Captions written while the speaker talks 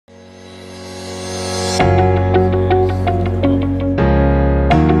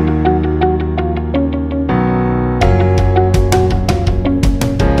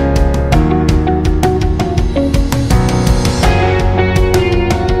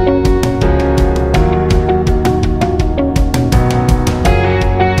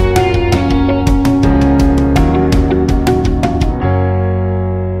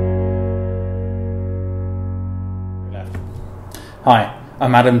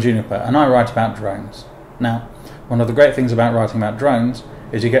I'm Adam Juniper and I write about drones. Now, one of the great things about writing about drones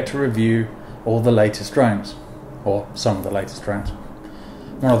is you get to review all the latest drones, or some of the latest drones.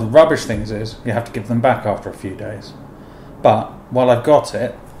 One of the rubbish things is you have to give them back after a few days. But while I've got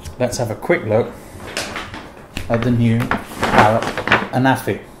it, let's have a quick look at the new Parrot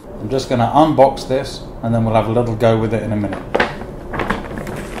Anafi. I'm just going to unbox this and then we'll have a little go with it in a minute.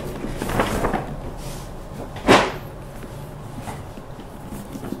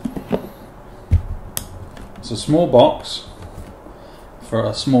 It's a small box for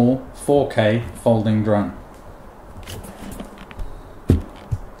a small 4K folding drone.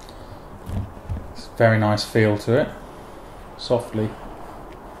 It's a very nice feel to it. Softly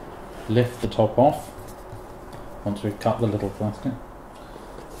lift the top off once we've cut the little plastic.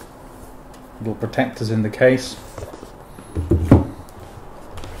 Little protectors in the case.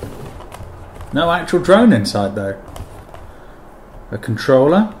 No actual drone inside though. A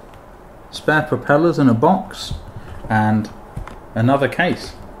controller, spare propellers in a box, and another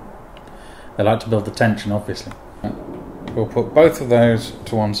case. They like to build the tension, obviously. We'll put both of those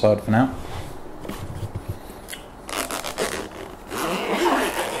to one side for now.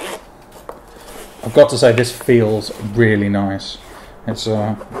 I've got to say this feels really nice. It's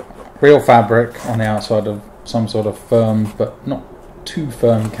a real fabric on the outside of some sort of firm but not too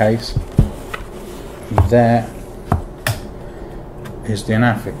firm case. There is the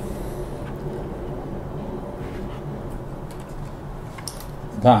Anafi.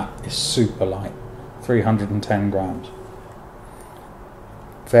 That is super light, 310 grams.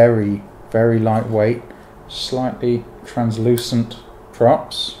 Very, very lightweight, slightly translucent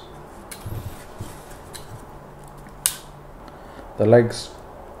props. The legs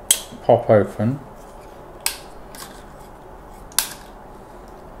pop open.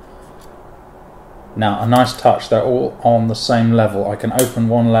 Now, a nice touch, they're all on the same level. I can open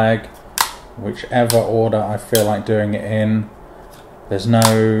one leg, whichever order I feel like doing it in. There's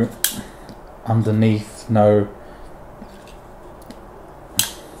no underneath, no...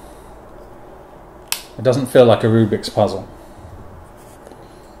 It doesn't feel like a Rubik's puzzle.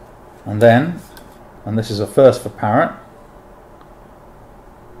 And then, and this is a first for Parrot,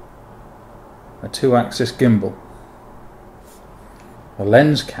 a 2-axis gimbal. A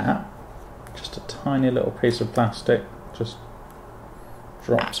lens cap, just a tiny little piece of plastic, just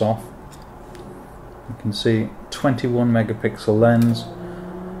drops off. You can see 21 megapixel lens,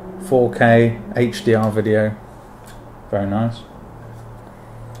 4K HDR video, very nice.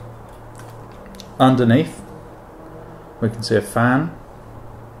 Underneath we can see a fan,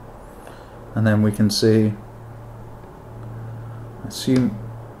 and then we can see, I assume,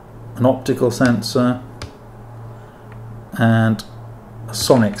 an optical sensor and a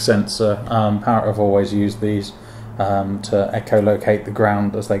sonic sensor. Parrot have always used these to echolocate the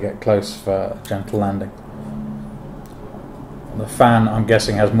ground as they get close for a gentle landing. The fan, I'm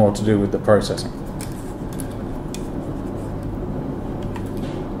guessing, has more to do with the processing.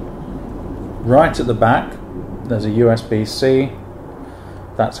 Right at the back there's a USB-C.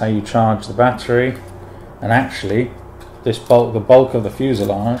 That's how you charge the battery, and actually the bulk of the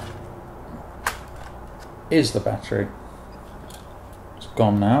fuselage is the battery. It's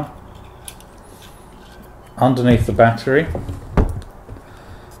gone now. Underneath the battery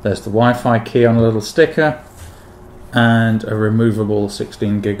there's the Wi-Fi key on a little sticker and a removable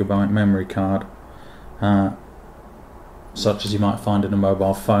 16GB memory card, such as you might find in a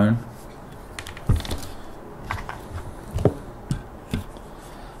mobile phone.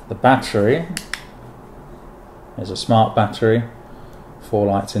 The battery is a smart battery, 4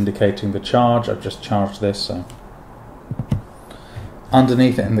 lights indicating the charge. I've just charged this. So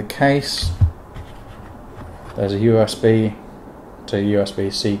underneath it in the case there's a USB to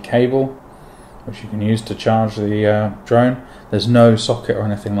USB-C cable, which you can use to charge the drone. There's no socket or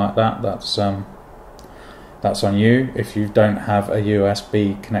anything like that. That's on you. If you don't have a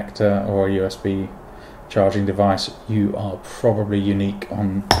USB connector or a USB charging device, you are probably unique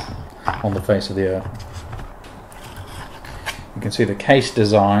on the face of the earth. You can see the case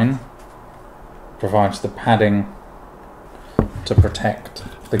design provides the padding to protect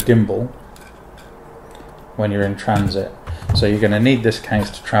the gimbal when you're in transit. So you're going to need this case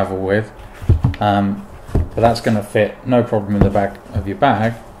to travel with, but that's going to fit no problem in the back of your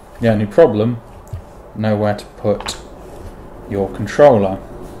bag. The only problem, nowhere to put your controller.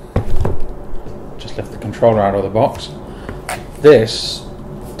 Just lift the controller out of the box. This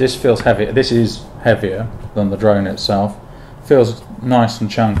feels heavy. This is heavier than the drone itself. Feels nice and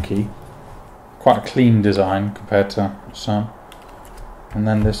chunky. Quite a clean design compared to some. And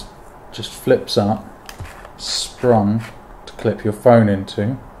then this just flips up, sprung to clip your phone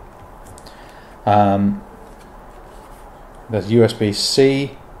into. There's USB-C,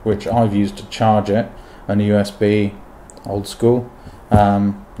 which I've used to charge it, and a USB old school,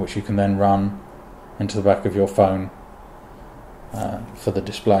 which you can then run into the back of your phone for the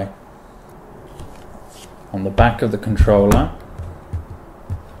display. On the back of the controller,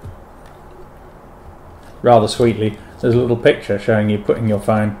 rather sweetly, there's a little picture showing you putting your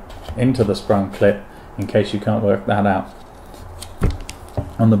phone into the sprung clip in case you can't work that out.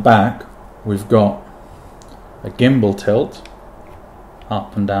 On the back we've got a gimbal tilt,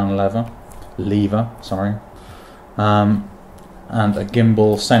 up and down lever, and a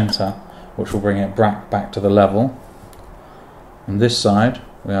gimbal center, which will bring it back to the level. On this side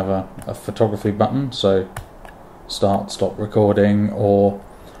we have a photography button, so start, stop recording, or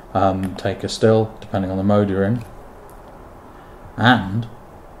take a still depending on the mode you're in, and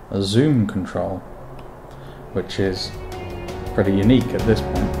a zoom control, which is pretty unique at this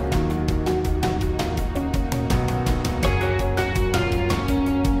point.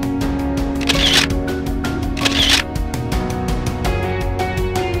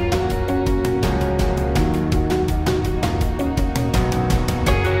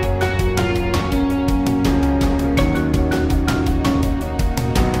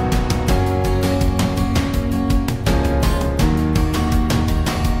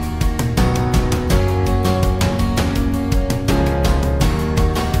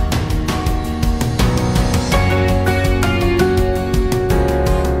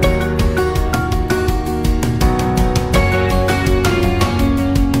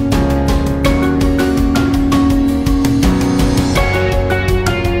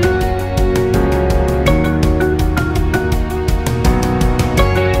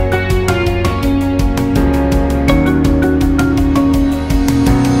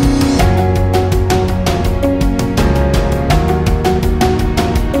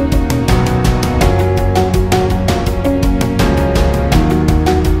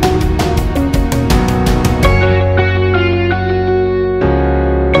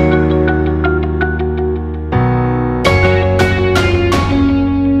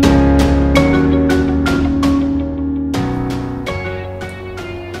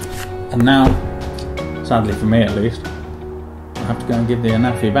 And now, sadly for me at least, I have to go and give the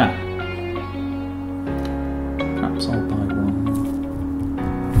Anafi back. Perhaps I'll buy one.